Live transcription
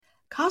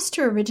Costs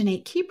to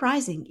originate keep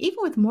rising, even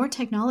with more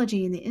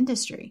technology in the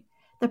industry.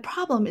 The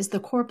problem is the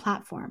core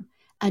platform.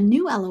 A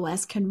new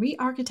LOS can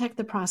re-architect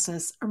the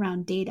process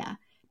around data,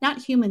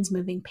 not humans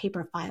moving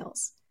paper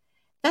files.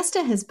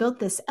 Vesta has built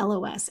this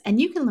LOS, and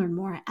you can learn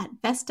more at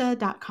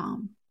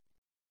Vesta.com.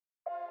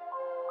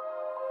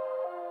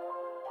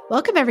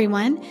 Welcome,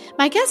 everyone.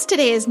 My guest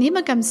today is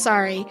Nima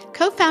Ghamsari,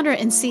 co-founder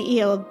and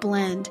CEO of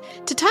Blend,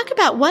 to talk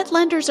about what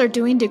lenders are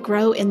doing to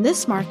grow in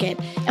this market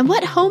and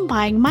what home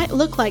buying might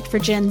look like for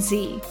Gen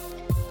Z.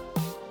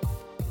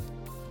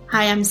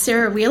 Hi, I'm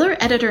Sarah Wheeler,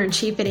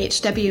 Editor-in-Chief at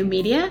HW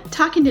Media,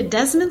 talking to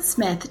Desmond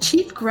Smith,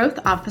 Chief Growth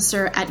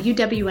Officer at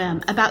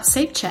UWM, about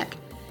SafeCheck.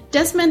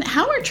 Desmond,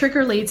 how are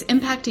trigger leads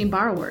impacting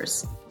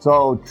borrowers?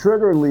 So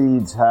trigger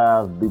leads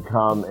have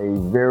become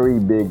a very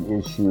big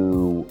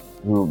issue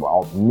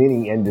throughout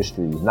many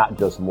industries, not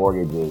just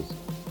mortgages,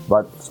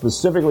 but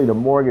specifically to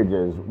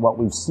mortgages. What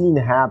we've seen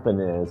happen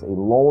is a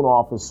loan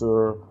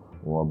officer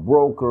or a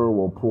broker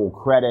will pull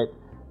credit,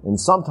 and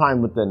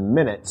sometime within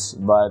minutes,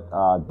 but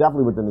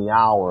definitely within the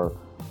hour,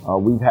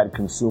 we've had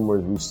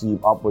consumers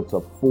receive upwards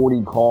of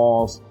 40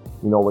 calls.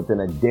 Within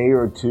a day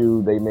or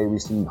two, they may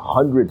receive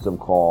hundreds of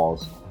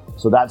calls.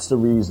 So that's the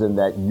reason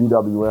that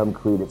UWM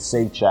created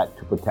SafeCheck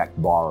to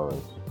protect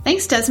borrowers.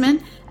 Thanks,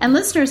 Desmond. And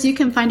listeners, you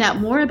can find out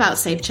more about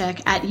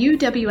SafeCheck at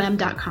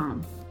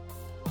uwm.com.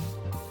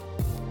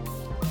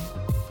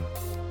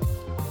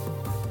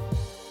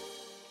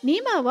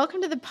 Nima,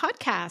 welcome to the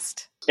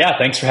podcast. Yeah,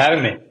 thanks for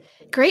having me.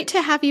 Great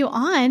to have you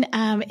on.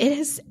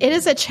 It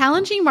is a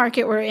challenging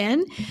market we're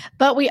in,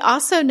 but we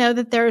also know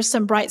that there are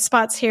some bright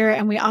spots here,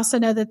 and we also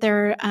know that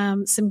there are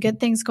some good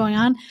things going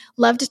on.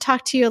 Love to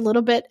talk to you a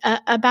little bit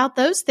about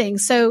those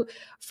things. So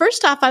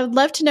first off, I would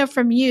love to know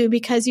from you,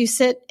 because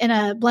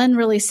Blend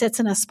really sits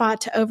in a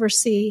spot to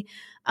oversee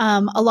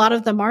a lot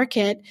of the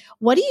market.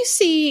 What do you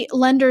see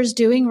lenders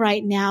doing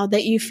right now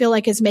that you feel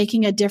like is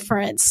making a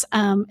difference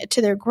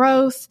to their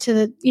growth,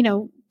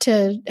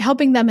 to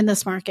helping them in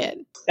this market?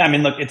 I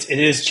mean, look, it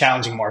is a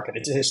challenging market.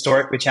 It's a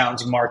historically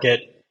challenging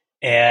market.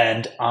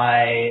 And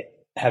I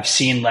have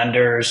seen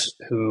lenders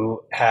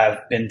who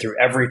have been through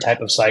every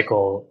type of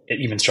cycle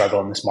even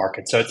struggle in this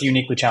market. So it's a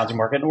uniquely challenging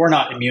market. And we're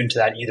not immune to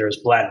that either as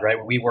Blend, right?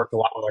 We work a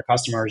lot with our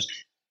customers,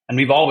 and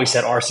we've always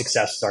said our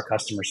success is our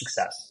customer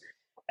success.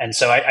 And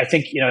so I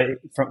think,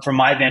 from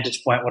my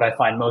vantage point, what I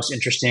find most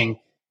interesting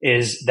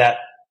is that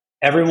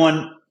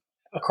everyone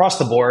across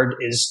the board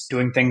is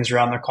doing things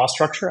around their cost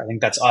structure. I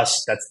think that's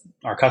us, that's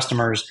our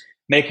customers,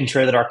 making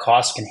sure that our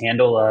costs can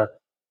handle a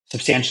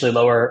substantially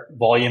lower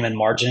volume and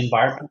margin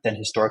environment than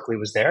historically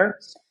was there.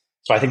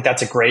 So I think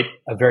that's a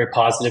very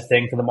positive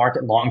thing for the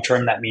market. Long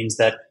term, that means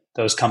that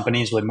those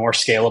companies will be more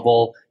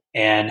scalable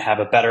and have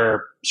a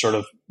better sort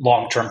of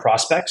long-term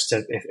prospects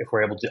if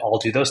we're able to all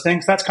do those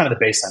things. That's kind of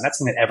the baseline. That's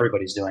something that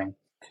everybody's doing.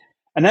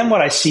 And then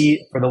what I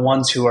see for the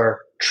ones who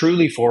are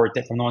truly forward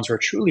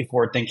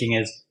thinking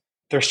is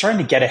they're starting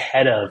to get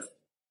ahead of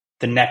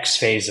the next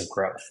phase of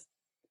growth.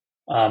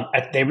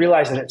 They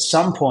realize that at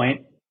some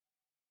point,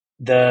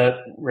 the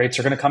rates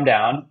are going to come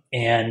down,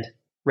 and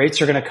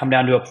rates are going to come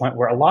down to a point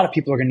where a lot of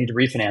people are going to need to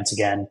refinance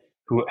again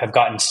who have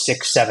gotten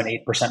 6, 7,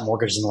 8%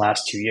 mortgages in the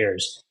last 2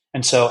 years.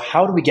 And so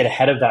how do we get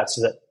ahead of that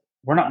so that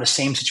we're not in the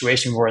same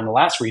situation we were in the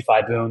last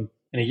refi boom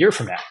in a year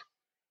from now?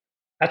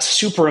 That's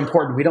super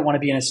important. We don't want to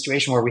be in a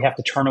situation where we have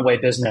to turn away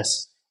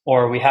business,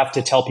 or we have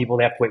to tell people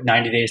they have to wait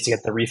 90 days to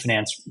get the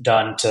refinance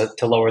done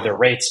to lower their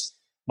rates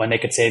when they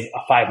could save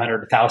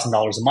 $500, $1,000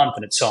 a month,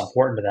 and it's so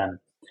important to them.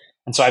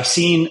 And so I've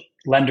seen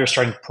lenders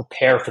starting to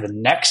prepare for the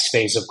next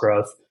phase of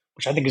growth,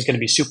 which I think is going to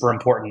be super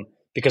important,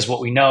 because what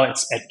we know,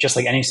 it's just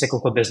like any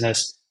cyclical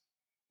business,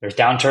 there's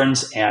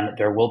downturns, and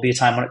there will be a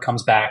time when it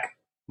comes back,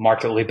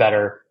 market will be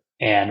better,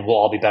 and we'll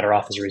all be better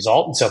off as a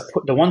result. And so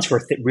the ones who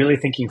are really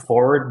thinking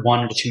forward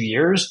 1 to 2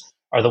 years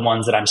are the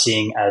ones that I'm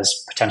seeing as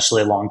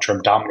potentially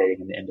long-term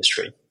dominating in the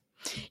industry.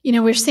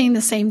 We're seeing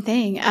the same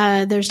thing.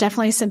 There's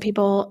definitely some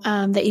people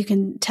that you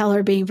can tell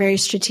are being very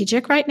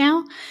strategic right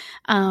now.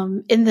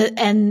 And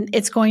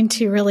it's going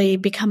to really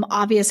become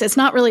obvious. It's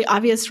not really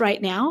obvious right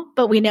now,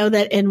 but we know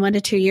that in 1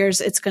 to 2 years,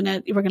 we're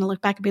going to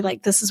look back and be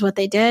like, this is what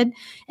they did.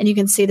 And you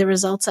can see the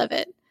results of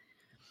it.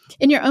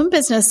 In your own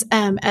business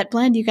at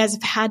Blend, you guys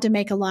have had to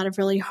make a lot of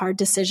really hard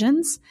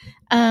decisions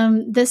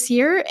this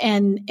year,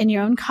 and in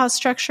your own cost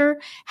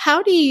structure.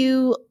 How do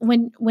you,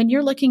 when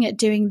you're looking at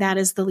doing that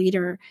as the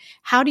leader,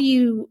 how do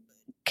you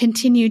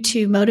continue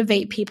to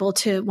motivate people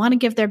to want to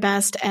give their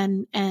best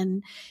and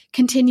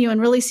continue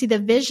and really see the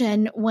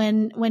vision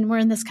when we're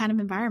in this kind of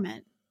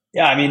environment?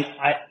 Yeah, I mean,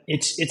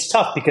 it's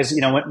tough because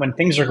when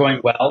things are going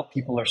well,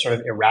 people are sort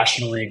of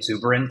irrationally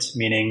exuberant,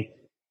 meaning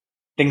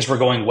things were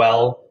going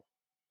well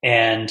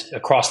and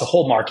across the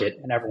whole market,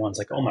 and everyone's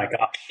like, oh my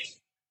gosh,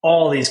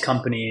 all these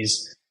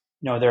companies,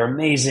 they're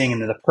amazing and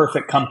they're the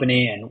perfect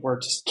company and we're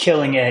just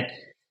killing it.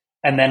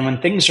 And then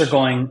when things are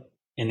going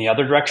in the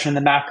other direction in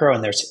the macro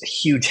and there's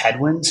huge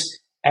headwinds,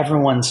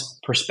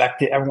 everyone's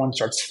perspective, everyone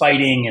starts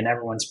fighting and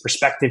everyone's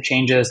perspective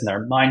changes and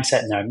their mindset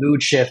and their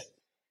mood shift.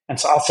 And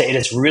so I'll say it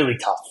is really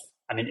tough.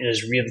 I mean, it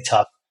is really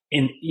tough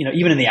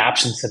even in the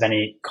absence of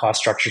any cost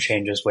structure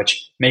changes,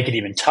 which make it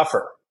even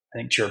tougher, I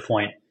think, to your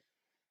point.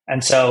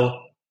 And so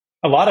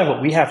a lot of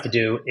what we have to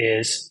do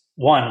is,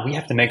 one, we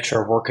have to make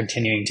sure we're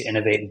continuing to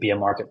innovate and be a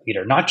market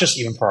leader, not just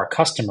even for our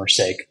customers'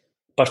 sake,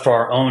 but for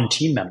our own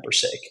team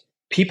members' sake.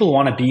 People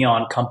want to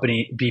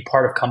be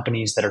part of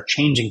companies that are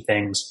changing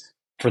things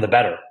for the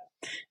better.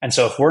 And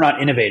so if we're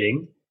not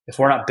innovating, if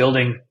we're not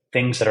building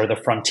things that are the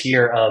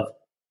frontier of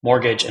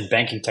mortgage and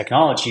banking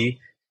technology,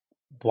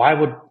 why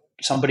would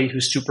somebody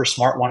who's super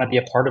smart want to be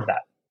a part of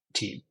that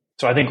team?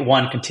 So I think,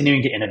 one,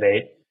 continuing to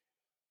innovate.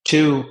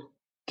 Two,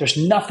 there's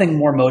nothing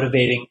more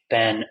motivating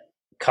than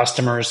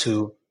customers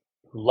who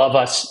love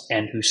us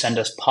and who send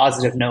us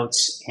positive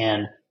notes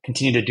and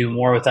continue to do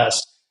more with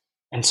us.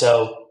 And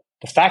so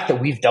the fact that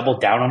we've doubled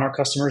down on our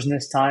customers in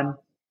this time,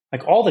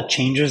 like all the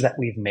changes that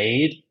we've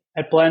made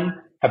at Blend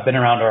have been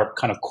around our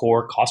kind of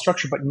core cost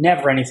structure, but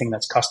never anything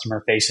that's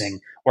customer facing.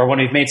 Or when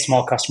we've made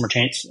small customer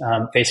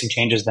facing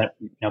changes that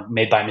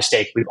made by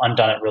mistake, we've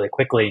undone it really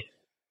quickly.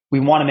 We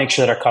want to make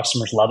sure that our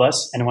customers love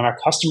us, and when our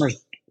customers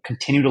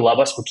continue to love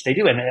us, which they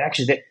do, and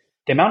actually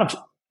the amount of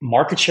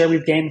market share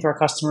we've gained with our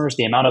customers,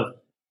 the amount of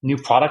new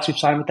products we've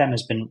signed with them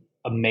has been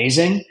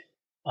amazing.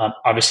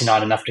 Obviously,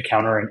 not enough to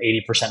counter an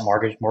 80%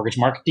 mortgage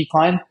market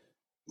decline,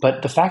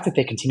 but the fact that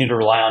they continue to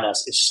rely on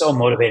us is so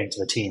motivating to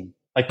the team.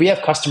 Like, we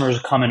have customers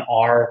who come in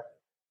our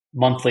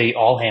monthly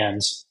all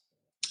hands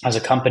as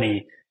a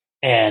company,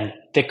 and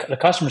the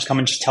customers come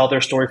and just tell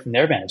their story from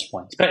their vantage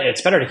point.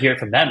 It's better to hear it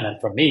from them than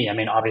from me. I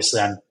mean, obviously,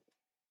 I'm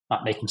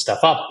not making stuff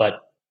up, but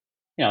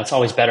it's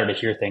always better to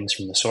hear things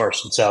from the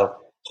source. And so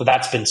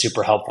that's been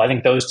super helpful. I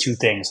think those two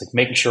things, like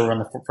making sure we're on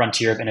the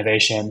frontier of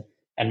innovation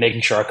and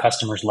making sure our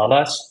customers love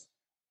us.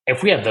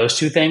 If we have those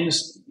two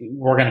things,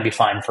 we're going to be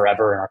fine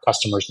forever, and our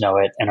customers know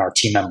it, and our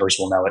team members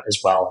will know it as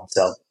well. And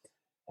so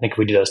I think if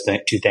we do those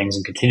two things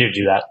and continue to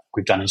do that,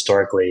 we've done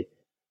historically,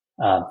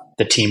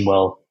 the team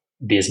will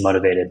be as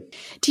motivated.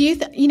 Do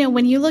you,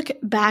 when you look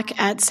back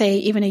at, say,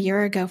 even a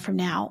year ago from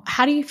now,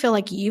 how do you feel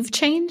like you've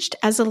changed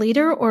as a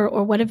leader,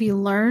 or what have you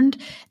learned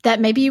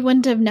that maybe you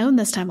wouldn't have known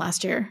this time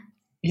last year?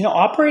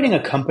 Operating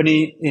a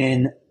company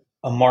in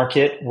a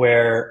market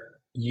where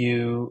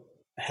you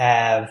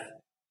have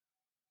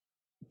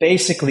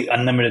basically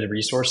unlimited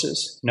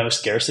resources, no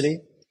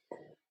scarcity.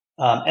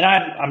 And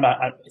I'm not,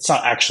 it's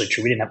not actually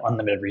true. We didn't have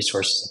unlimited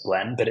resources at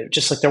Blend, but it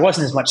just like, there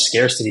wasn't as much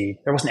scarcity.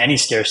 There wasn't any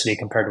scarcity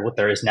compared to what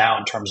there is now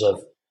in terms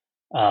of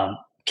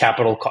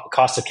capital.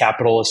 Cost of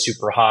capital is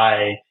super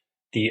high.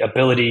 The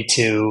ability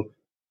to,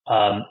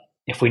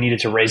 if we needed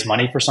to raise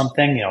money for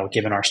something,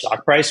 given our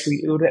stock price,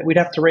 we'd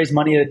have to raise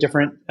money at a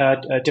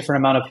different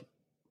amount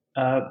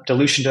of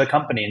dilution to the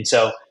company. And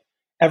so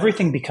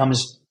everything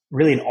becomes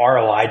really an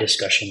ROI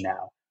discussion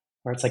now,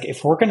 where it's like,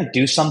 if we're going to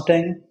do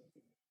something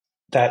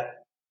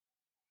that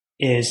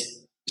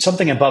is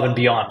something above and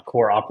beyond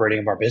core operating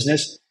of our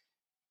business,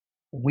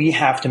 we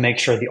have to make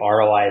sure the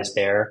ROI is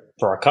there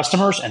for our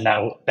customers, and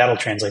that'll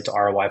translate to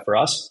ROI for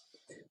us.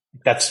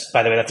 That's,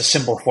 by the way, that's a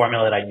simple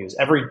formula that I use.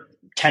 Every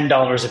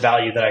 $10 of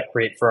value that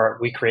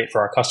we create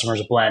for our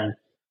customers at Blend,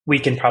 we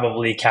can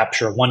probably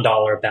capture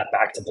 $1 of that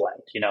back to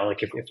Blend.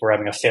 Like if we're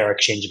having a fair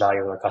exchange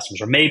value with our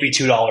customers, or maybe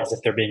 $2 if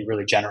they're being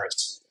really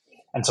generous.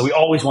 And so we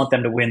always want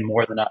them to win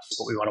more than us,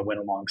 but we want to win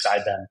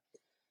alongside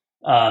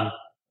them.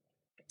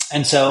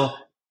 And so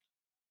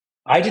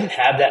I didn't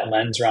have that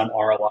lens around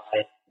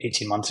ROI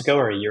 18 months ago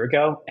or a year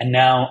ago. And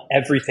now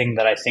everything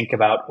that I think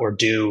about or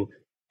do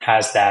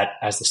has that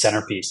as the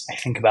centerpiece. I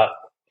think about,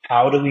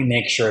 how do we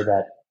make sure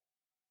that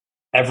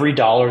every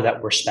dollar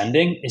that we're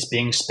spending is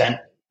being spent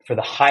for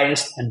the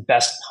highest and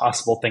best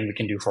possible thing we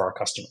can do for our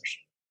customers?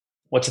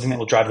 What's the thing that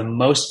will drive the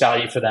most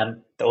value for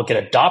them, that will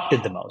get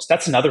adopted the most?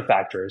 That's another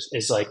factor,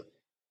 is like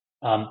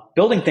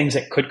building things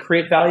that could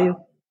create value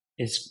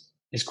is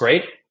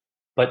great,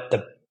 but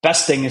the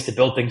best thing is to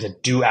build things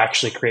that do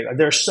actually create.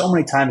 There are so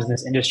many times in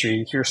this industry,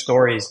 you hear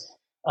stories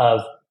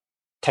of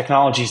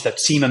technologies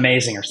that seem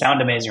amazing or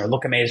sound amazing or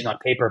look amazing on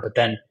paper, but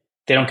then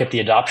they don't get the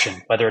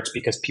adoption, whether it's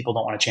because people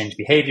don't want to change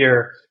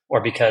behavior,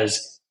 or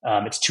because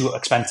it's too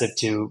expensive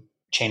to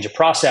change a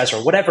process,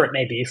 or whatever it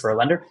may be for a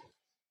lender.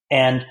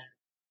 And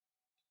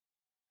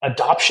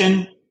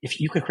adoption, if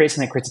you could create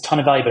something that creates a ton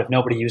of value, but if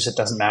nobody uses it,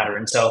 doesn't matter.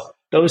 And so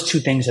those two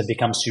things have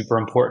become super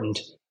important.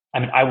 I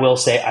mean, I will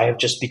say I have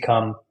just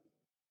become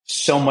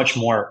so much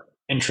more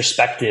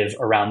introspective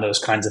around those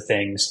kinds of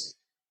things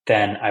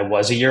than I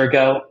was a year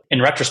ago.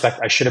 In retrospect,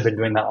 I should have been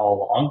doing that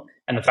all along.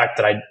 And the fact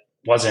that I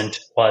wasn't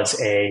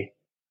was a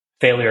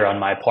failure on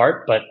my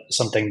part, but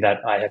something that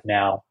I have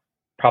now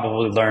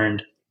probably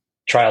learned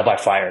trial by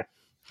fire.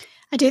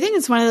 I do think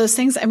it's one of those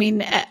things. I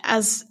mean,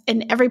 as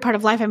in every part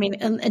of life, I mean,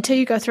 until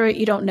you go through it,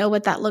 you don't know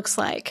what that looks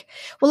like.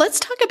 Well, let's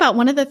talk about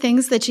one of the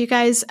things that you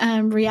guys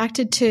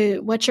reacted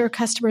to what your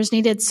customers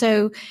needed.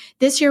 So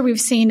this year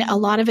we've seen a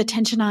lot of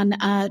attention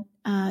on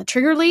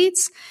trigger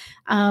leads.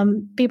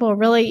 People are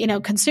really,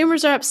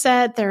 consumers are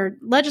upset. Their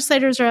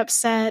legislators are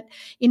upset.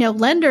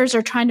 Lenders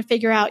are trying to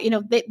figure out,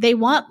 they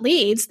want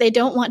leads. They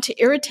don't want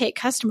to irritate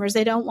customers.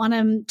 They don't want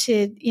them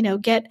to,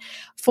 get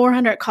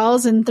 400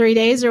 calls in 3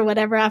 days or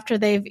whatever after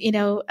they've,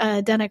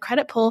 done a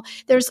credit pull.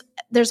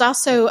 There's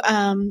also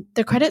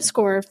the credit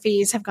score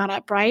fees have gone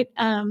up, right?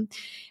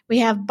 We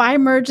have buy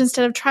merge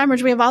instead of try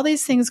merge. We have all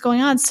these things going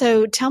on.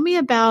 So tell me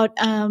about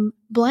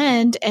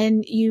Blend,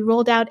 and you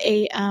rolled out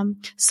a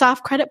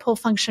soft credit pull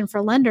function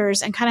for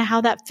lenders, and kind of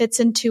how that fits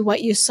into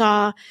what you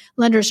saw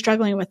lenders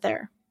struggling with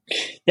there.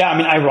 Yeah, I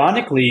mean,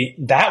 ironically,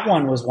 that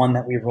one was one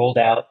that we rolled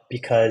out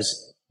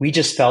because we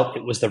just felt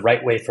it was the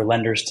right way for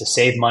lenders to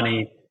save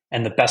money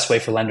and the best way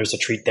for lenders to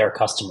treat their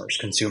customers,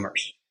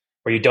 consumers,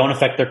 where you don't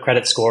affect their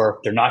credit score,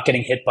 they're not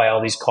getting hit by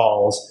all these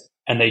calls,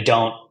 and they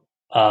don't,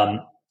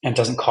 and it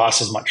doesn't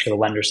cost as much for the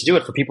lenders to do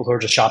it for people who are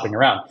just shopping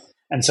around.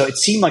 And so it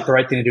seemed like the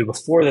right thing to do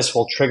before this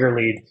whole trigger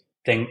lead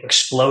thing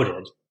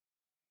exploded.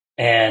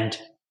 And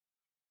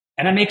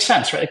it makes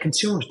sense, right?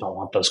 Consumers don't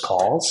want those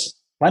calls.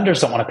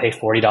 Lenders don't want to pay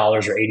 $40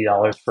 or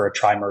 $80 for a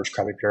tri-merge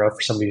credit bureau for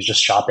somebody who's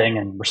just shopping,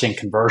 and we're seeing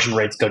conversion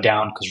rates go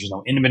down because there's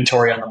no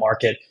inventory on the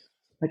market.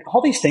 Like,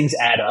 all these things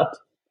add up.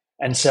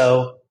 And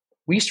so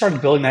we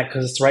started building that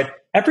because it's right.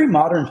 Every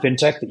modern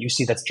fintech that you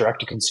see that's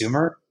direct to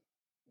consumer,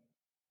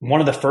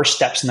 one of the first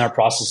steps in their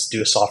process is to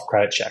do a soft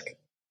credit check,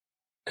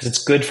 because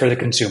it's good for the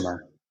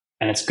consumer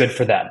and it's good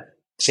for them.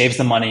 Saves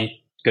the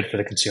money, good for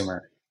the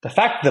consumer. The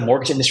fact that the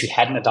mortgage industry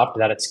hadn't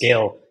adopted that at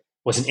scale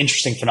was an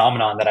interesting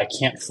phenomenon that I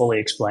can't fully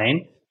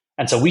explain.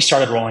 And so we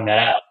started rolling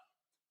that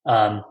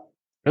out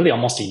really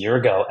almost a year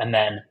ago. And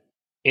then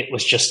it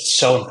was just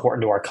so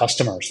important to our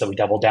customers that we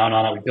doubled down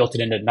on it. We built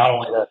it into not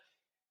only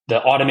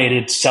the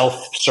automated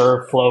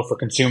self-serve flow for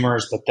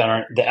consumers, but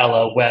then the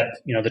LO web,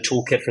 the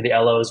toolkit for the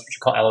LOs, which we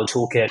call LO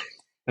Toolkit.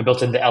 We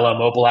built in the LO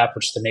mobile app,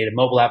 which is the native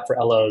mobile app for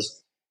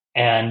LOs.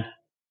 And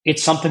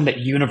it's something that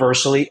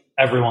universally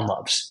everyone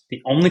loves.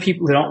 The only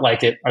people who don't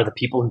like it are the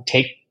people who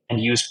take and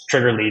use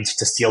trigger leads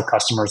to steal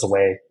customers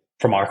away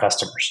from our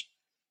customers.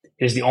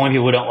 It is the only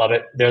people who don't love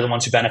it. They're the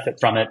ones who benefit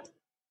from it.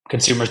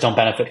 Consumers don't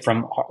benefit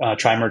from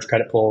tri-merge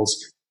credit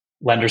pulls.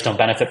 Lenders don't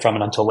benefit from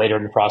it until later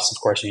in the process,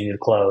 of course, when you need to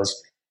close.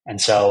 And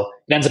so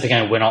it ends up being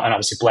a win, and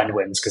obviously Blend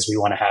wins because we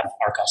want to have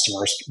our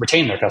customers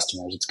retain their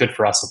customers. It's good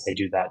for us if they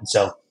do that. And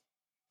so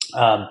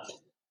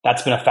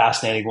that's been a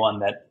fascinating one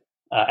that,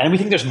 and we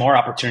think there's more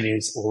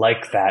opportunities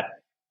like that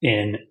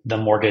in the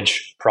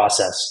mortgage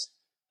process.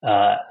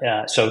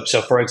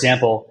 So for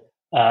example,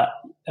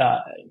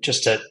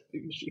 just to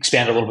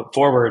expand a little bit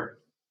forward,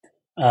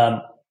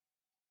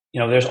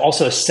 there's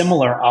also a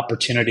similar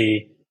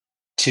opportunity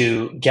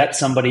to get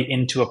somebody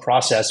into a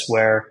process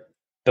where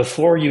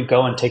before you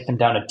go and take them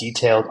down a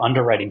detailed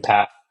underwriting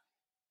path,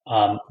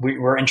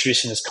 we're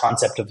introducing this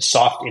concept of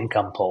soft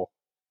income pull,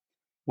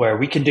 where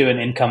we can do an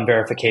income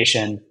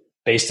verification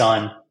based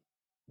on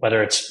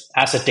whether it's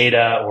asset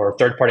data or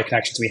third-party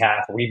connections we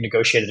have, or we've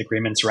negotiated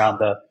agreements around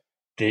the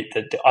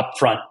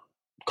upfront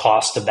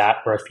cost of that,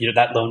 where if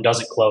that loan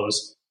doesn't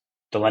close,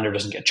 the lender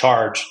doesn't get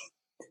charged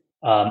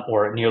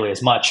or nearly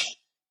as much.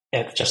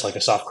 It's just like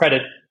a soft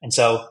credit. And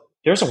so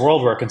there's a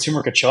world where a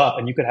consumer could show up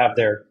and you could have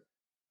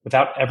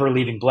without ever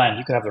leaving Blend,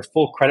 you could have their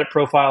full credit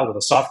profile with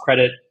a soft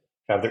credit,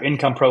 have their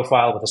income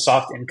profile with a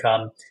soft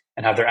income,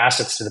 and have their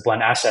assets to the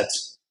Blend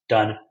assets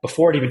done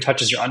before it even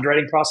touches your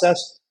underwriting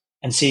process,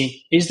 and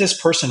see, is this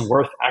person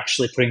worth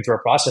actually putting through a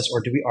process, or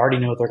do we already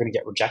know they're going to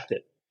get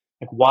rejected?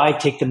 Like, why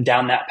take them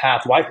down that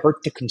path? Why hurt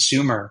the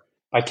consumer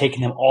by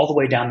taking them all the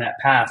way down that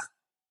path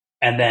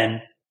and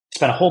then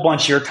spend a whole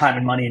bunch of your time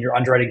and money in your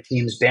underwriting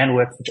team's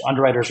bandwidth, which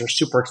underwriters are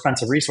super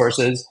expensive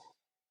resources,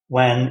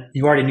 when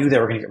you already knew they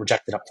were going to get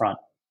rejected up front?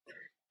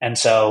 And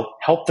so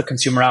help the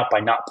consumer out by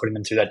not putting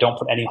them through that. Don't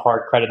put any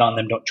hard credit on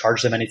them. Don't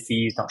charge them any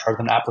fees. Don't charge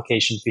them an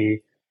application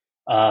fee.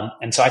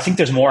 And so I think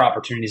there's more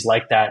opportunities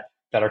like that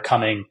are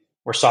coming,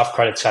 where soft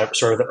credit's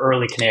sort of the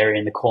early canary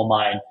in the coal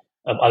mine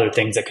of other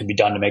things that can be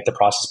done to make the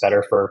process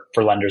better for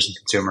lenders and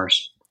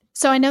consumers.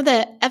 So I know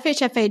that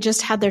FHFA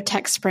just had their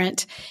tech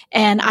sprint,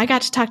 and I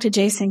got to talk to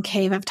Jason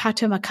Cave. I've talked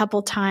to him a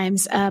couple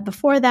times.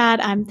 Before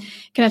that, I'm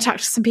going to talk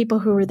to some people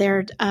who were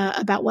there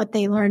about what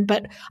they learned.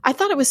 But I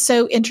thought it was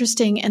so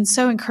interesting and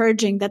so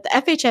encouraging that the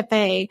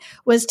FHFA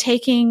was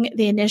taking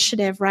the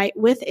initiative, right,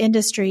 with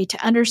industry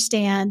to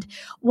understand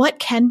what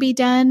can be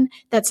done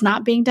that's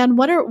not being done.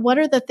 What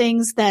are the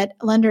things that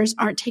lenders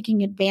aren't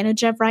taking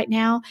advantage of right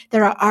now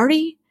that are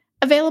already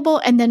available?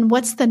 And then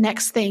what's the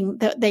next thing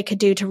that they could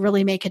do to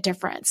really make a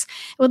difference?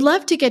 I would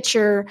love to get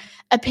your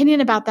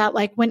opinion about that.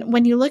 Like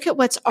when you look at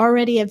what's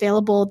already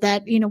available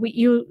that,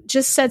 you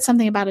just said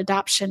something about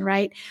adoption,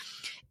 right?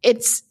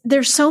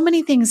 There's so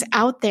many things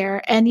out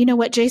there. And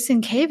what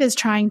Jason Cave is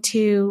trying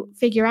to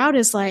figure out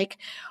is like,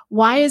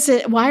 why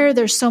are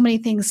there so many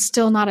things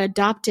still not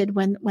adopted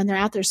when they're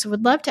out there? So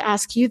would love to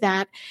ask you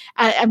that.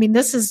 I mean,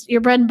 this is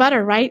your bread and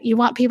butter, right? You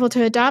want people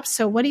to adopt.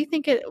 So what do you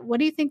think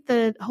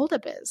the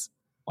holdup is?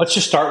 Let's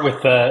just start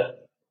with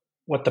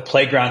what the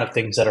playground of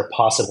things that are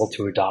possible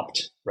to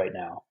adopt right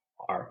now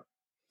are.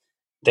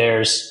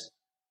 There's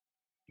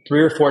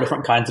three or four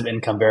different kinds of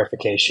income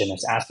verification.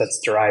 There's assets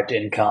derived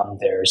income.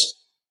 There's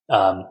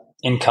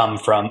income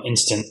from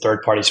instant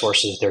third-party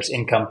sources. There's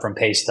income from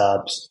pay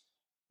stubs.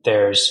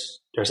 There's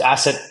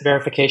asset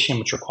verification,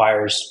 which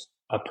requires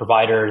a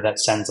provider that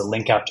sends a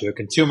link out to a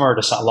consumer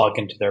to log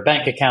into their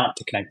bank account,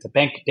 to connect to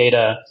bank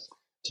data,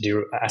 to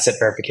do asset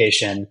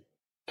verification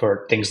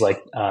for things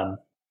like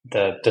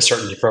the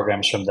certainty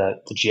programs from the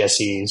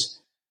GSEs.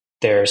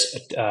 There's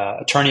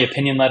attorney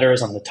opinion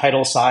letters on the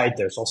title side.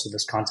 There's also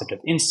this concept of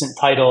instant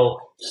title.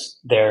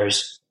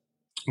 There's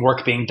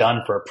work being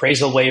done for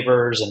appraisal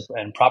waivers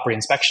and property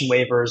inspection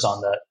waivers on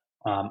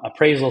the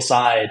appraisal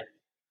side.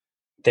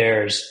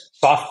 There's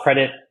soft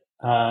credit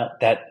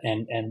that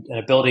and an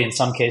ability in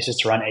some cases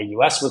to run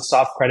AUS with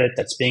soft credit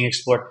that's being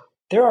explored.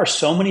 There are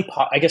so many.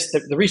 I guess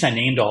the reason I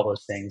named all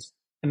those things.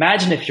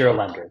 Imagine if you're a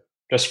lender,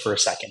 just for a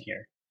second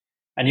here,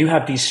 and you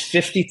have these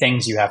 50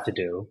 things you have to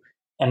do.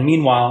 And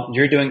meanwhile,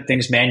 you're doing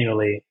things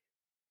manually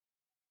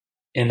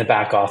in the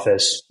back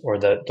office or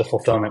the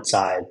fulfillment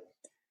side.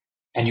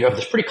 And you have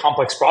this pretty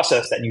complex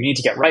process that you need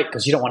to get right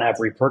because you don't want to have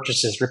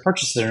repurchases.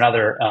 Repurchases are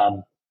another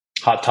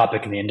hot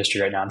topic in the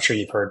industry right now. I'm sure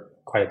you've heard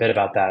quite a bit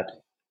about that.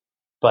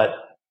 But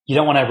you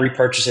don't want to have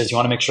repurchases. You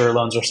want to make sure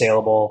loans are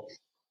saleable.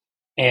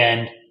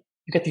 And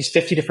you get these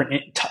 50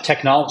 different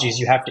technologies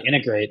you have to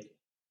integrate.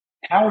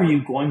 How are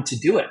you going to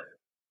do it?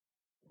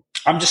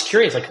 I'm just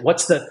curious, like what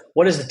is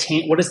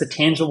the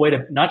tangible way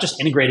to not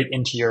just integrate it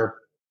into your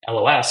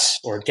LOS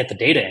or get the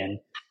data in?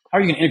 How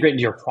are you going to integrate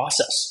into your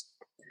process?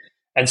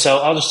 And so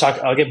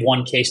I'll give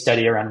one case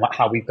study around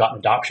how we've gotten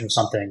adoption of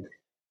something,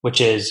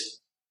 which is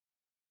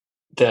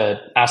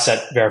the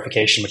asset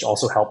verification, which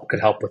also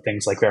could help with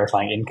things like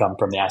verifying income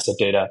from the asset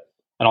data,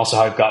 and also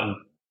how we've gotten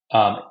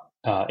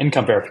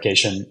income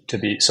verification to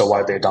be so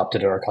widely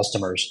adopted at our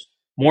customers.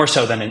 More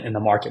so than in the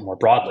market more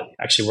broadly.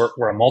 Actually,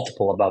 we're a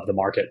multiple above the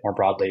market more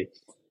broadly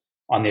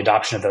on the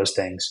adoption of those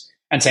things.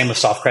 And same with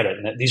soft credit.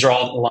 And these are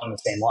all along the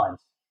same lines,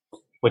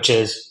 which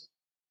is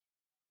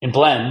in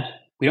Blend,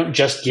 we don't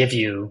just give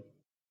you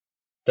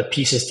the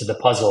pieces to the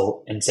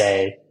puzzle and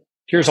say,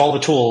 here's all the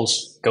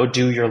tools, go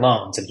do your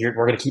loans. And we're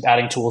going to keep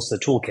adding tools to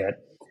the toolkit.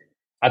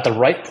 At the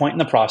right point in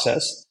the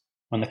process,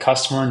 when the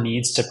customer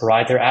needs to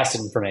provide their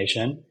asset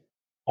information,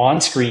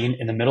 on screen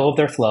in the middle of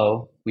their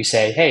flow, we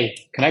say, hey,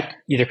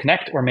 either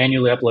connect or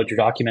manually upload your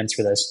documents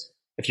for this.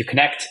 If you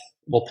connect,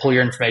 we'll pull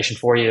your information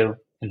for you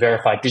and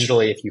verify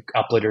digitally. If you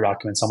upload your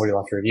documents, somebody will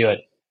have to review it.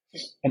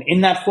 And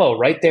in that flow,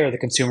 right there, the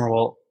consumer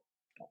will,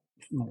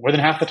 more than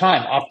half the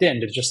time, opt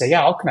in to just say,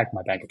 yeah, I'll connect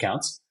my bank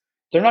accounts.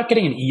 They're not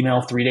getting an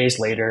email 3 days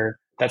later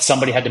that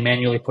somebody had to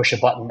manually push a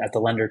button at the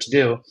lender to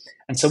do.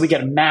 And so we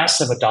get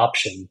massive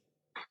adoption.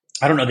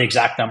 I don't know the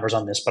exact numbers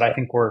on this, but I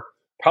think we're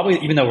probably,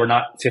 even though we're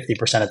not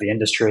 50% of the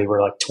industry,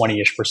 we're like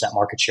 20-ish%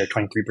 market share,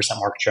 23%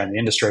 market share in the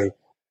industry.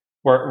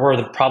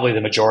 We're probably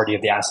the majority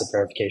of the asset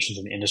verifications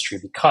in the industry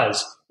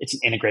because it's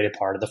an integrated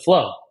part of the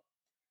flow.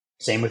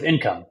 Same with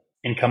income.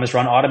 Income is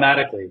run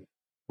automatically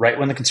right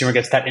when the consumer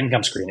gets that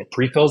income screen. It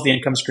pre-fills the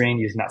income screen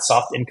using that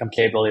soft income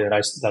capability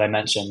that I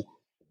mentioned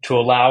to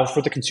allow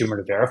for the consumer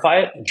to verify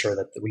it, ensure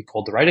that we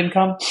pulled the right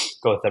income,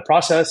 go with the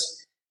process.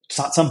 It's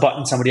not some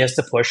button somebody has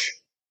to push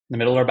in the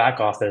middle of our back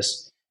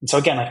office. And so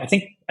again, I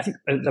think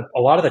a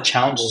lot of the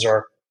challenges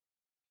are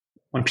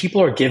when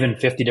people are given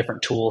 50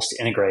 different tools to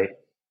integrate,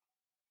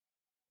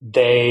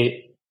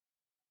 it's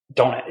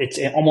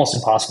almost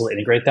impossible to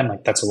integrate them.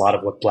 Like that's a lot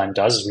of what Blend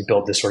does is we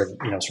build this sort of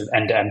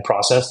end-to-end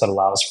process that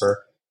allows for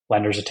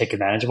lenders to take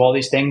advantage of all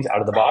these things out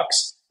of the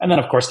box. And then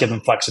of course, give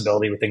them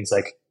flexibility with things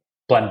like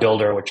Blend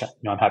Builder, which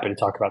I'm happy to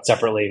talk about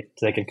separately,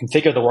 so they can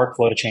configure the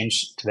workflow to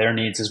change to their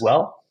needs as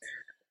well.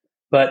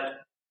 But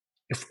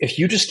if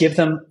you just give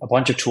them a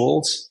bunch of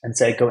tools and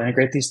say, go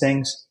integrate these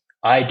things,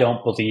 I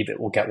don't believe it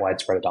will get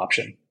widespread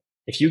adoption.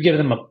 If you give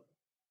them a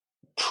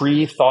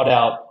pre-thought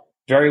out,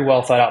 very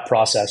well thought out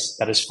process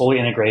that is fully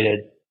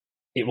integrated,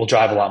 it will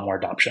drive a lot more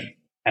adoption.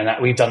 And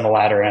that we've done the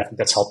latter, and I think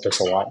that's helped us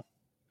a lot.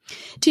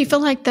 Do you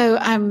feel like though,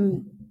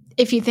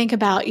 if you think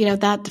about,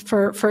 that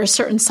for a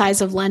certain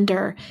size of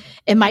lender,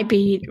 it might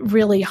be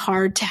really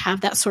hard to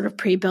have that sort of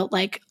pre-built,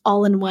 like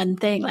all in one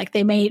thing. Like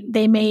they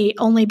may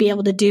only be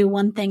able to do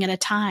one thing at a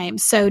time.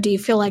 So do you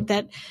feel like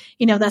that,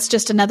 that's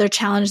just another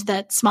challenge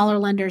that smaller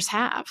lenders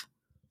have?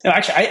 No,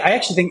 actually, I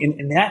actually think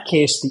in that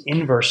case, the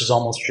inverse is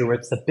almost true.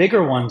 It's the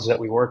bigger ones that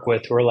we work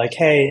with who are like,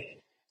 hey,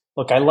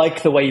 look, I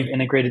like the way you've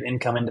integrated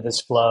income into this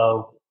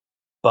flow,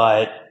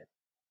 but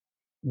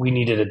we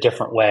need it a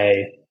different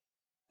way.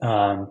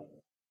 I'll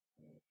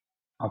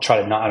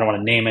try to I don't want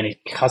to name any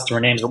customer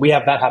names, but we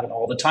have that happen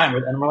all the time.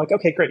 And we're like,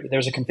 okay, great.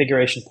 There's a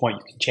configuration point.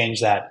 You can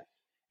change that.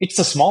 It's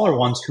the smaller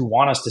ones who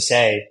want us to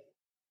say,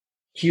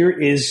 here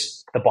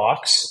is the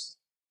box.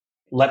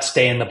 Let's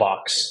stay in the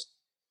box.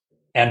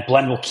 And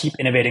Blend will keep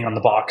innovating on the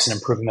box and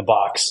improving the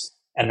box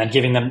and then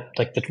giving them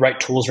like the right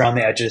tools around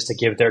the edges to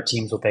give their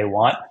teams what they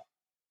want.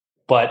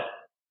 But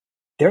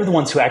they're the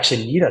ones who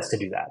actually need us to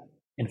do that.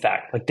 In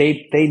fact, like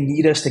they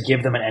need us to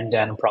give them an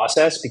end-to-end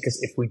process, because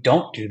if we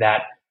don't do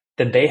that,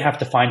 then they have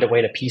to find a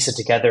way to piece it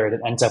together.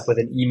 It ends up with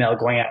an email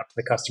going out to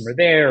the customer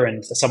there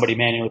and somebody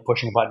manually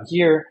pushing a button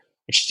here,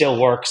 which still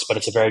works, but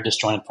it's a very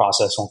disjointed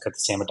process, won't get the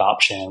same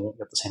adoption, won't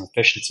get the same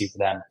efficiency for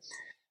them.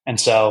 And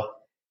so,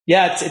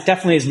 yeah, it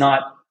definitely is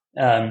not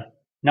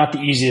the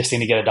easiest thing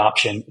to get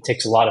adoption. It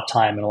takes a lot of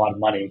time and a lot of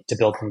money to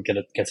build and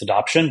gets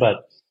adoption,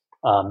 but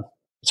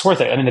it's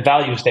worth it. I mean, the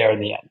value is there in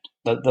the end.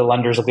 The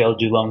lenders will be able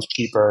to do loans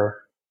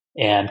cheaper,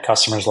 and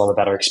customers will have a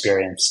better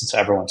experience. And so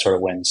everyone sort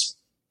of wins.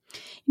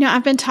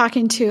 I've been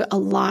talking to a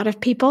lot of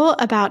people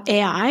about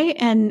AI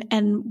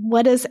and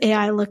what does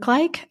AI look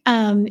like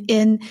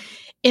in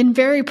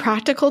very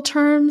practical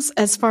terms,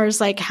 as far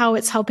as like how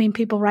it's helping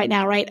people right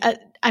now, right?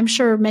 I'm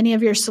sure many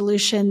of your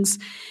solutions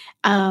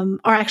are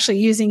actually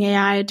using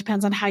AI. It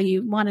depends on how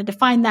you want to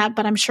define that,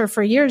 but I'm sure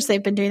for years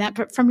they've been doing that.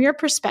 But from your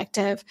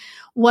perspective,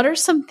 what are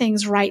some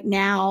things right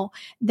now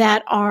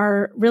that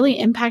are really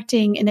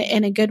impacting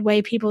in a good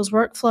way people's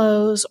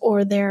workflows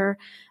or their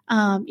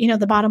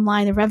the bottom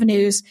line, the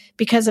revenues,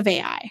 because of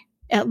AI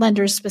at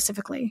lenders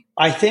specifically?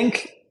 I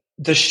think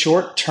the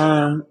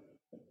short-term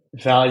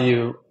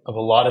value of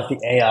a lot of the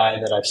AI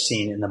that I've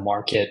seen in the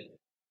market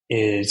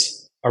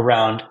is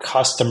around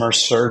customer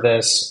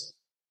service,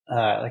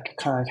 like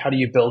kind of how do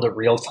you build a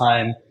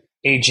real-time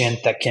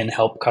agent that can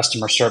help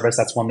customer service?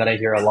 That's one that I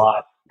hear a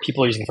lot.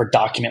 People are using it for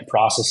document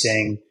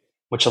processing,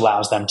 which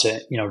allows them to,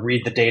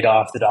 read the data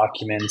off the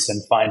documents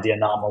and find the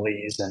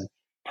anomalies and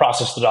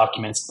process the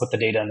documents, put the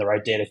data in the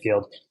right data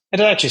field.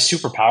 It's actually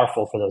super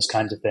powerful for those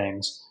kinds of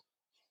things.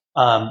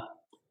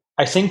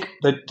 I think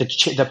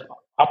the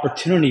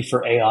opportunity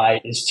for AI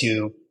is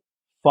to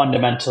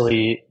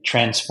fundamentally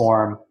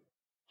transform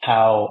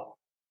how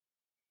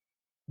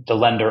the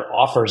lender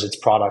offers its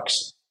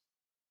products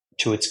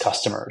to its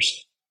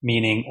customers,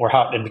 meaning, or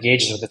how it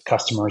engages with its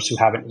customers who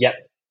haven't yet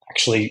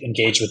actually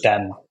engaged with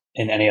them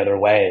in any other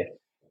way.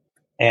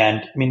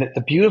 And I mean,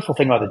 the beautiful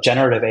thing about the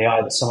generative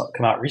AI that's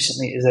come out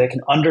recently is that it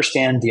can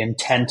understand the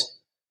intent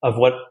of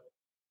what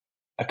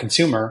a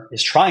consumer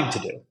is trying to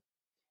do.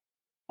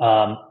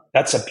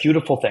 That's a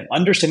beautiful thing.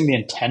 Understanding the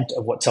intent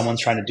of what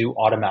someone's trying to do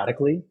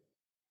automatically.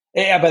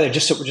 Yeah, by the way,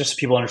 just so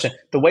people understand,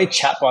 the way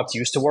chatbots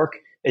used to work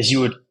is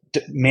you would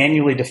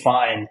manually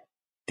define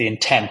the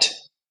intent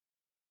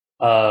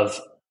of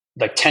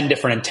like 10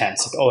 different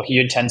intents. Like, oh, he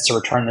intends to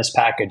return this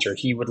package, or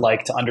he would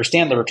like to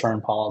understand the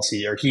return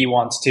policy, or he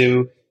wants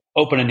to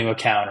open a new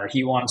account, or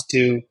he wants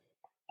to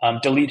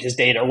delete his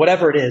data, or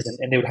whatever it is.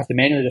 And they would have to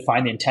manually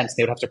define the intents.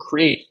 They would have to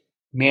create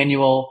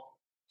manual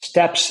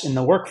steps in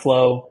the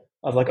workflow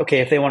of like, okay,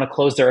 if they want to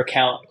close their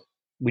account,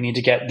 we need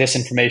to get this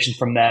information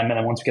from them. And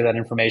then once we get that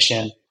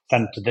information,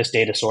 send it to this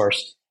data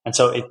source. And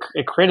so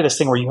it created this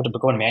thing where you had to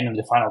go and manually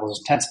define all those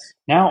intents.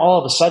 Now, all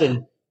of a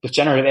sudden, with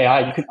generative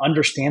AI, you can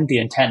understand the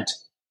intent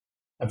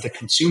of the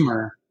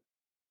consumer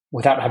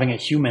without having a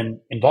human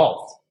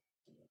involved.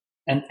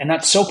 And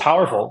that's so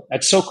powerful.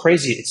 That's so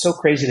crazy. It's so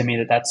crazy to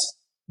me that's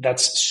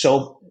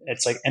so,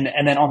 it's like, and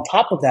then on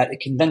top of that, it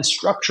can then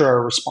structure a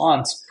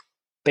response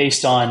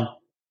based on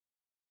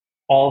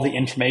all the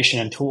information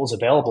and tools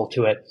available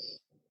to it.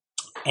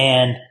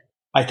 And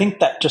I think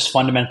that just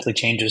fundamentally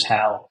changes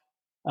how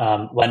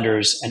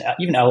lenders and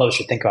even LOs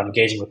should think about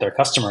engaging with their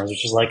customers,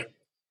 which is like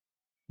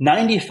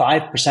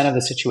 95% of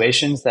the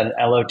situations that an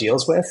LO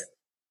deals with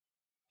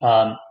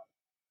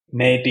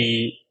may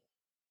be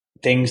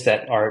things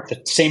that are the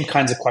same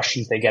kinds of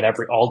questions they get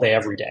all day,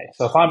 every day.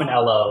 So if I'm an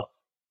LO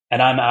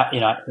and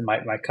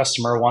my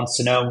customer wants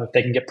to know if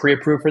they can get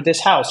pre-approved for this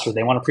house, or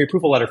they want a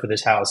pre-approval letter for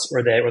this house,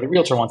 or the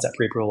realtor wants that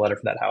pre-approval letter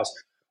for that house,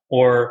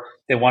 or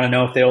they want to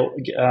know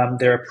if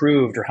they're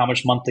approved, or how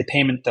much monthly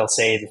payment they'll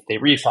save if they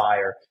refi,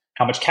 or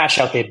how much cash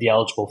out they'd be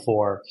eligible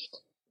for.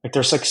 Like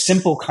there's like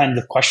simple kinds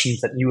of questions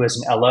that you as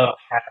an LO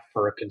have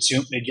for a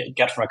consumer,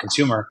 get from a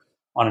consumer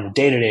on a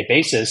day-to-day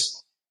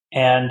basis.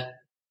 And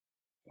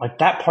like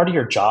that part of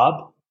your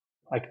job,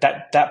 it's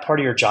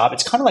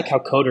kind of like how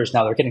coders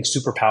now, they're getting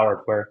super powered,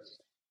 where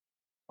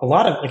a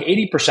lot of like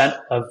 80%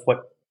 of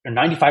what, or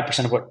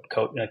 95% of what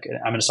code, like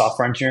I'm a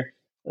software engineer,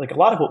 like a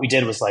lot of what we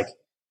did was like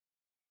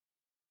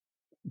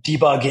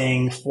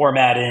debugging,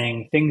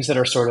 formatting, things that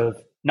are sort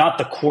of not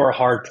the core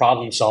hard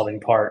problem solving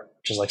part,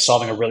 which is like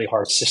solving a really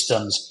hard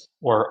systems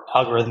or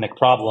algorithmic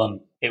problem.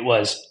 It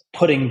was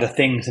putting the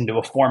things into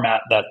a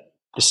format that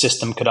the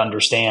system could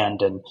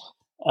understand. And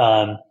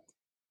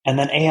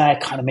then AI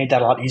kind of made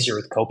that a lot easier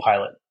with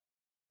Copilot.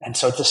 And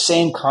so it's the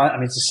same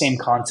it's the same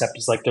concept.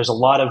 It's like there's a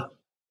lot of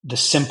the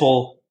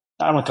simple,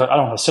 I don't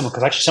know simple,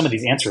 because actually some of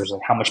these answers,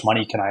 like how much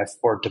money can I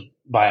afford to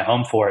buy a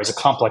home for, is a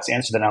complex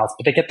answer to analysis,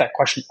 but they get that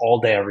question all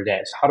day, every day.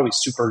 So how do we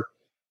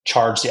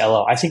supercharge the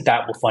LO? I think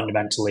that will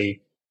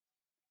fundamentally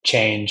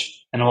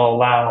change and will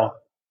allow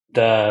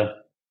the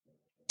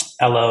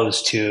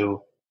LOs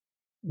to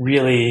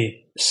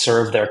really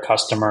serve their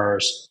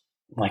customers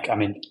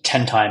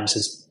 10 times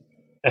as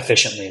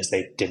efficiently as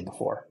they did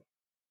before,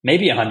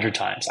 maybe 100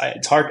 times.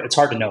 It's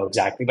hard to know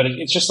exactly, but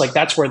it's just like,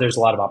 that's where there's a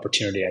lot of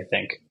opportunity, I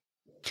think.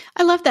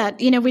 I love that.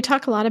 We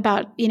talk a lot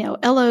about,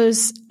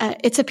 LOs.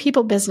 It's a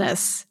people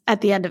business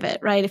at the end of it,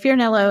 right? If you're an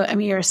LO,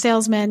 you're a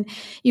salesman.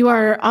 You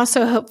are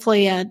also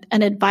hopefully an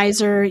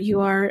advisor.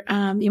 You are,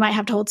 you might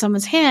have to hold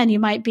someone's hand. You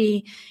might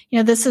be,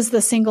 this is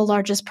the single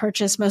largest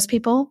purchase most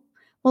people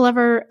will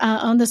ever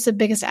own. This is the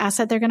biggest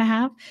asset they're going to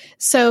have.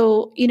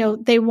 So,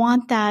 they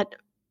want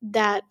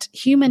that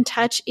human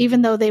touch,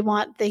 even though they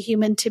want the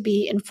human to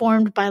be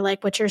informed by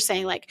like what you're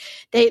saying. Like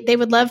they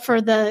would love for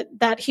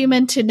that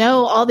human to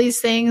know all these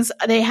things.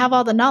 They have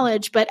all the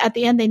knowledge, but at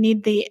the end they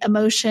need the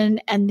emotion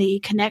and the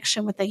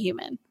connection with the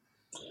human.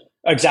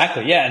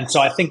 Exactly. Yeah. And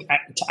so I think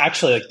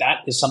actually like that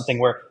is something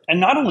where, and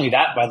not only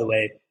that, by the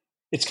way,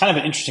 it's kind of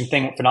an interesting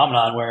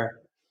phenomenon where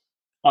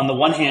on the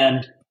one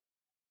hand,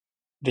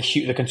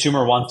 the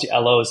consumer wants the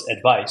LO's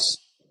advice.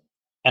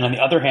 And on the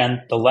other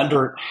hand, the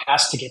lender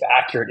has to give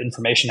accurate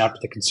information out to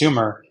the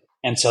consumer.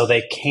 And so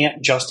they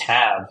can't just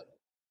have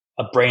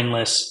a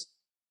brainless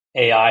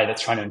AI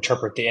that's trying to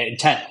interpret the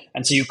intent.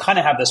 And so you kind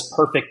of have this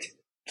perfect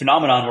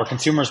phenomenon where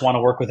consumers want to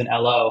work with an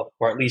LO,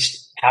 or at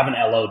least have an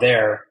LO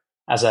there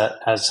as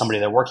somebody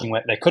they're working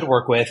with, they could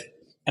work with.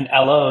 And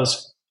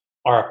LOs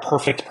are a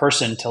perfect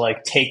person to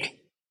like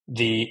take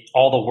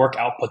all the work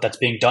output that's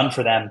being done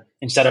for them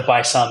instead of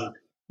by some,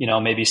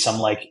 maybe some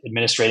like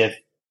administrative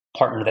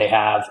partner they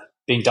have,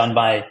 being done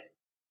by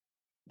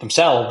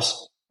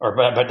themselves or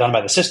done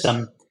by the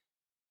system.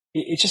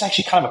 It's just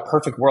actually kind of a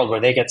perfect world where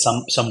they get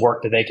some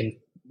work that they can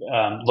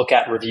look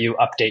at, review,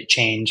 update,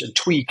 change, and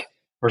tweak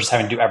versus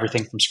having to do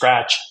everything from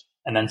scratch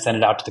and then send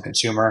it out to the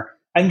consumer.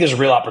 I think there's a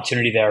real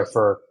opportunity there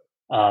for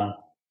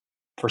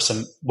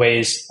some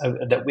ways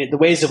the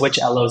ways in which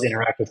LOs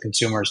interact with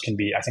consumers can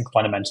be, I think,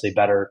 fundamentally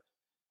better.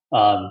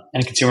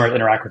 And consumers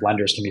interact with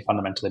lenders can be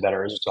fundamentally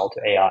better as a result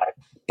of AI,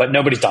 but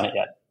nobody's done it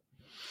yet.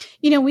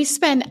 We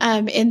spent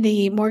in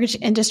the mortgage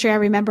industry. I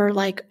remember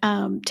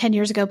 10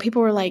 years ago,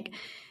 people were like,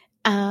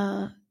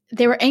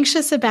 they were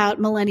anxious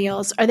about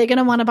millennials. Are they going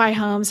to want to buy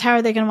homes? How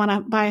are they going to want to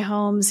buy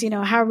homes?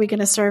 How are we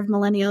going to serve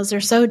millennials? They're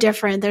so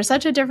different. They're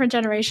such a different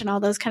generation, all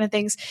those kind of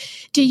things.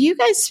 Do you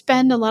guys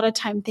spend a lot of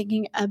time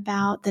thinking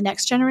about the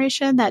next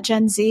generation, that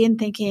Gen Z, and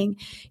thinking,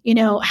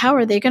 how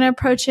are they going to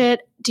approach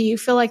it? Do you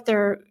feel like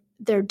they're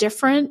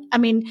different?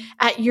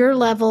 At your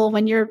level,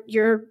 when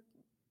you're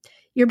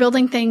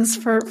building things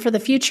for the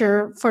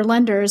future for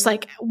lenders,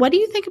 like, what do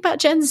you think about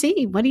Gen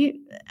Z?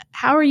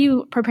 How are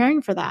you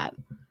preparing for that?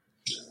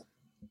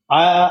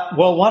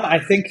 Well, I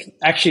think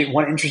actually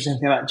one interesting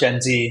thing about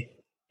Gen Z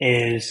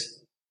is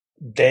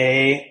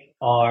they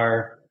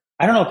are,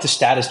 I don't know if the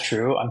stat is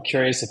true. I'm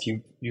curious if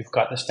you've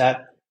got the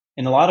stat.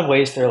 In a lot of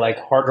ways, they're like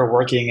harder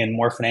working and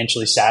more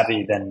financially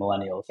savvy than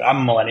millennials. I'm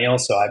a millennial,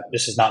 so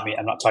this is not me.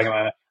 I'm not talking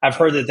about, I've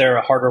heard that they're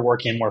a harder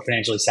working and more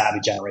financially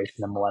savvy generation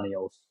than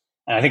millennials.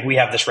 And I think we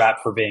have this rap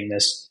for being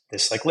this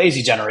like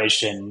lazy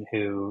generation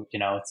who,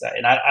 and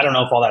I don't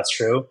know if all that's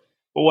true.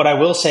 But what I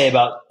will say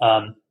about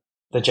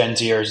the Gen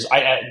Zers,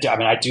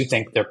 I do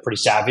think they're pretty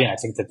savvy, and I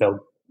think that they'll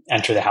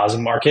enter the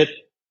housing market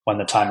when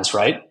the time is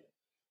right.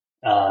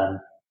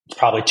 It's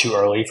probably too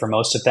early for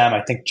most of them.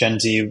 I think Gen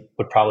Z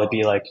would probably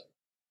be like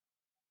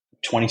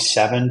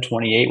 27,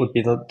 28 would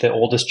be the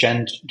oldest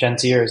Gen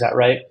Zer. Is that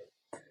right?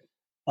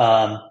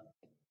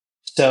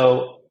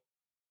 So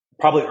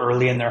probably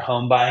early in their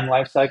home buying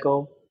life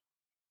cycle.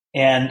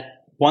 And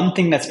one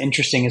thing that's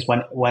interesting is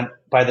when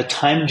by the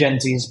time Gen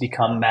Zs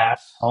become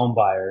mass home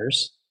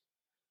buyers,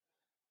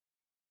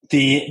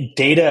 the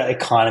data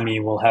economy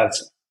will have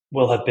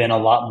been a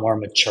lot more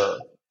mature.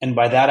 And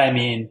by that, I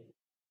mean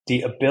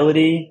the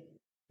ability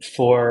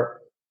for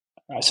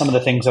some of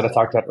the things that I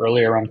talked about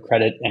earlier around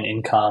credit and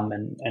income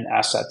and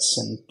assets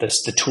and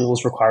the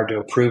tools required to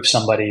approve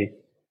somebody.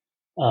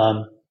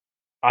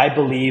 I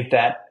believe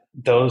that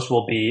those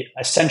will be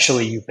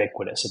essentially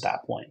ubiquitous at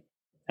that point.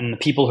 And the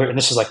people who, and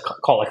this is like,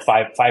 call it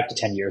like 5 to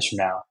 10 years from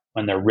now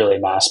when they're really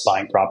mass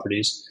buying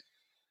properties.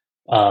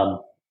 I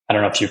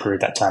don't know if you agree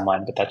with that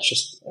timeline, but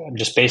I'm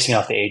just basing it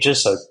off the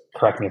ages. So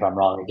correct me if I'm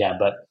wrong again,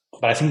 but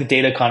I think the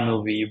data economy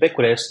will be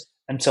ubiquitous.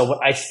 And so what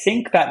I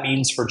think that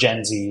means for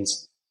Gen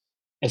Zs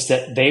is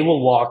that they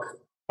will walk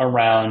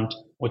around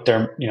with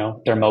their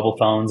mobile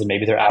phones and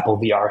maybe their Apple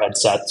VR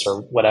headsets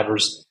or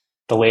whatever's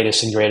the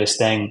latest and greatest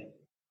thing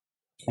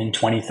in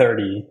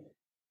 2030.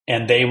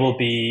 And they'll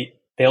be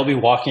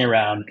walking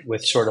around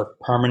with sort of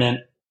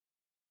permanent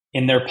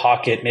in their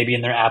pocket, maybe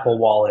in their Apple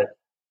wallet.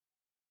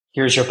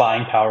 Here's your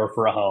buying power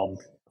for a home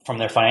from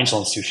their financial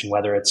institution,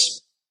 whether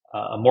it's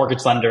a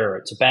mortgage lender or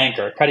it's a bank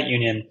or a credit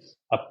union,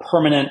 a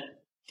permanent,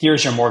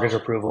 here's your mortgage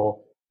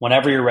approval.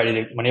 Whenever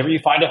you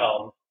find a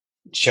home,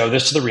 show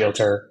this to the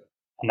realtor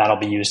and that'll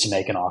be used to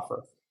make an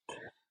offer.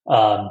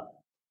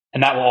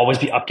 And that will always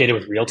be updated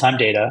with real-time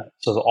data.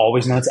 So they'll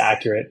always know it's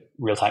accurate,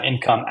 real-time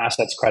income,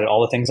 assets, credit,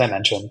 all the things I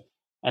mentioned.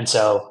 And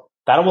so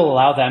that will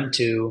allow them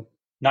to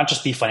not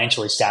just be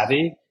financially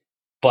savvy,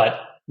 but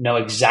know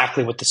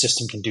exactly what the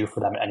system can do for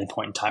them at any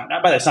point in time.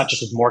 And by that, it's not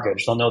just with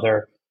mortgage. They'll know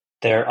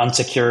their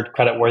unsecured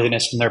credit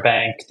worthiness from their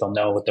bank. They'll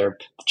know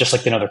just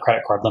like they know their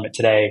credit card limit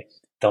today.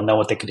 They'll know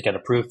what they could get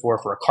approved for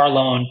a car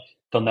loan.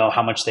 They'll know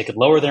how much they could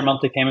lower their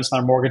monthly payments on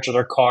a mortgage or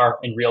their car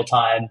in real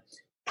time.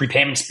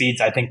 Prepayment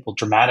speeds, I think, will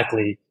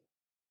dramatically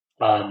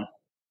be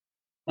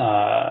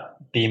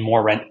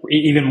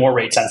even more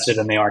rate sensitive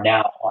than they are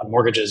now on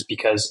mortgages,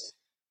 because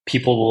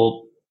people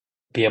will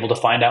be able to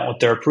find out what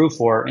they're approved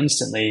for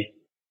instantly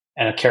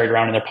and carry it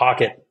around in their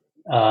pocket.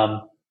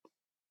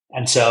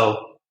 And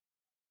so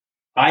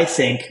I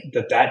think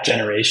that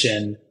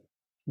generation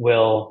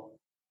will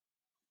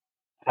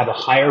have a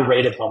higher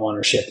rate of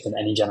homeownership than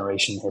any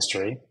generation in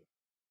history,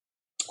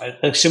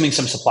 assuming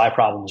some supply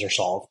problems are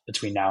solved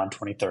between now and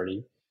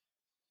 2030.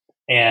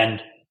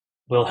 And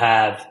will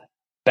have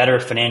better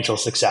financial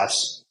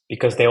success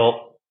because they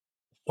will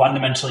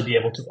fundamentally be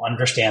able to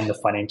understand the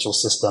financial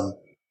system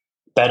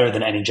better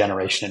than any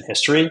generation in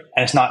history.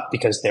 And it's not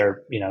because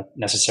they're,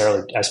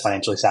 necessarily as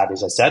financially savvy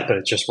as I said, but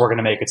it's just, we're going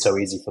to make it so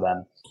easy for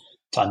them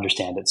to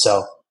understand it.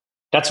 So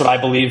that's what I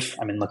believe.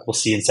 I mean, look, we'll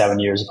see in 7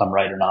 years if I'm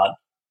right or not,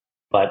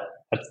 but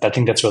I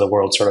think that's where the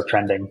world's sort of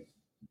trending.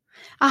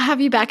 I'll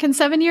have you back in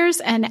 7 years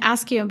and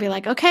ask you and be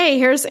like, okay,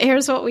 here's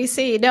what we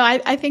see. No,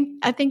 I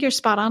think you're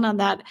spot on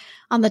that,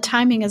 on the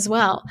timing as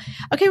well.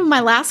 Okay. Well,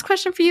 my last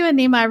question for you, and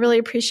Nima, I really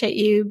appreciate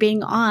you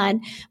being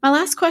on. My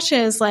last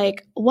question is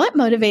what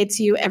motivates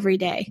you every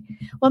day?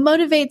 What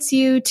motivates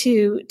you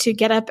to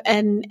get up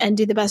and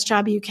do the best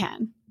job you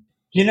can?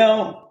 Okay,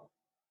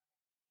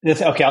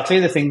 I'll tell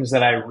you the things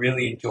that I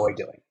really enjoy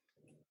doing.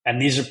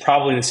 And these are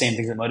probably the same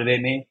things that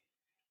motivate me.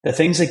 The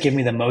things that give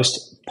me the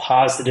most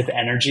positive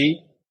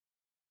energy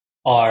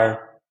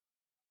are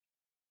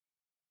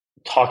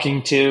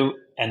talking to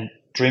and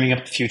dreaming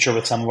up the future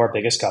with some of our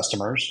biggest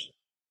customers.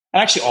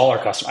 And actually all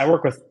our customers. I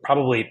work with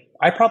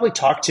I probably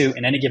talk to,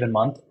 in any given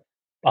month,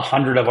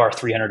 100 of our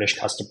 300-ish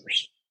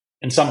customers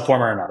in some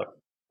form or another.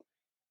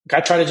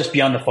 I try to just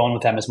be on the phone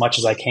with them as much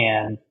as I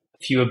can, a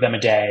few of them a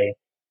day.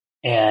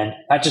 And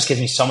that just gives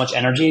me so much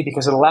energy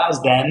because it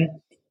allows them,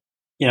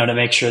 to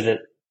make sure that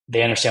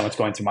they understand what's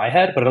going through my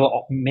head, but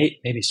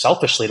maybe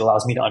selfishly, it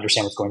allows me to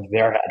understand what's going through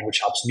their head, which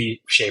helps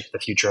me shape the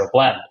future of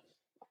Blend.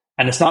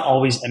 And it's not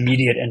always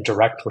immediate and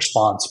direct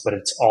response, but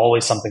it's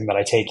always something that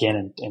I take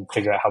in and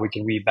figure out how we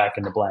can weave back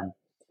into Blend.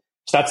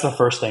 So that's the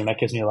first thing that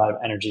gives me a lot of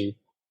energy.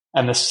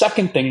 And the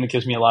second thing that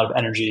gives me a lot of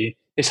energy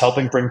is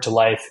helping bring to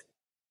life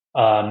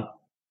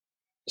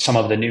some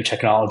of the new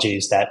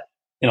technologies that,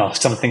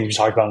 some of the things we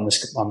talked about on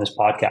this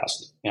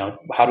podcast.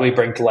 How do we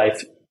bring to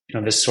life,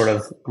 this sort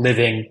of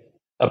living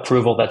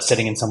approval that's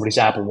sitting in somebody's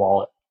Apple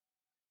Wallet?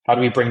 How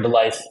do we bring to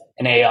life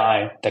an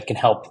AI that can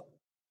help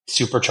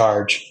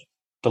supercharge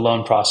the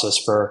loan process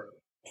for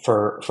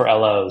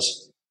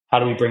LOs? How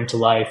do we bring to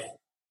life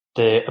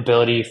the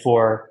ability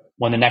for,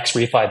 when the next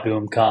refi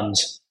boom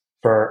comes,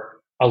 for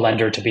a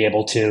lender to be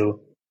able to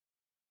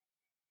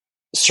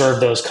serve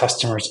those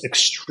customers in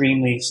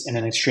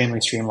an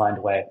extremely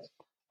streamlined way?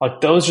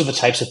 Those are the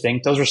types of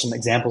things. Those are some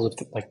examples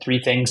of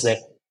 3 things that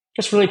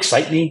just really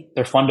excite me.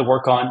 They're fun to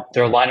work on.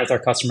 They're aligned with our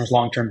customers'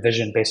 long-term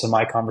vision based on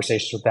my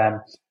conversations with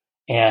them.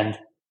 And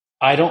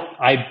I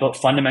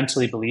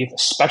fundamentally believe,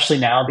 especially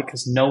now,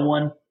 because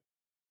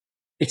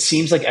it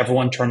seems like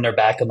everyone turned their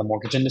back on the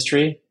mortgage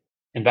industry.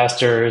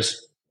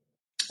 Investors,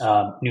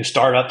 new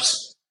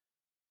startups,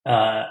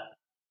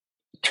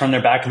 turn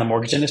their back on the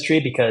mortgage industry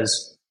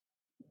because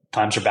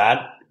times are bad.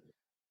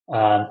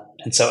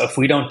 And so if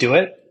we don't do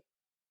it,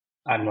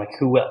 I'm like,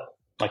 who will?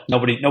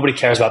 Nobody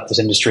cares about this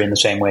industry in the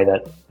same way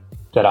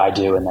that I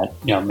do, and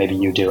that maybe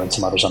you do, and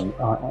some others on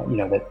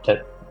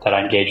that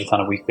I engage with on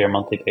a weekly or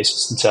monthly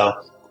basis. And so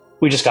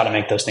we just got to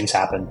make those things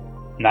happen,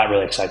 and that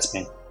really excites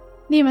me.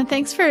 Nima,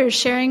 thanks for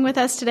sharing with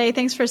us today.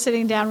 Thanks for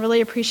sitting down. Really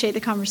appreciate the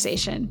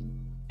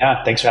conversation.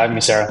 Yeah, thanks for having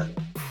me, Sarah.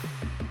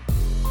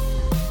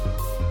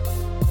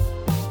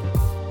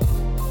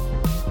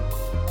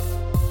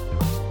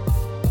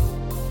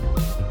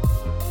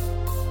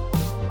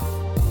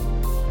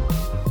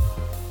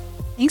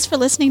 Thanks for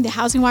listening to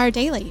Housing Wire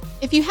Daily.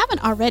 If you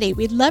haven't already,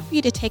 we'd love for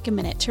you to take a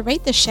minute to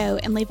rate the show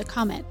and leave a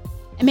comment.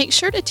 And make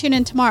sure to tune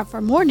in tomorrow for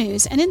more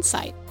news and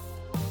insight.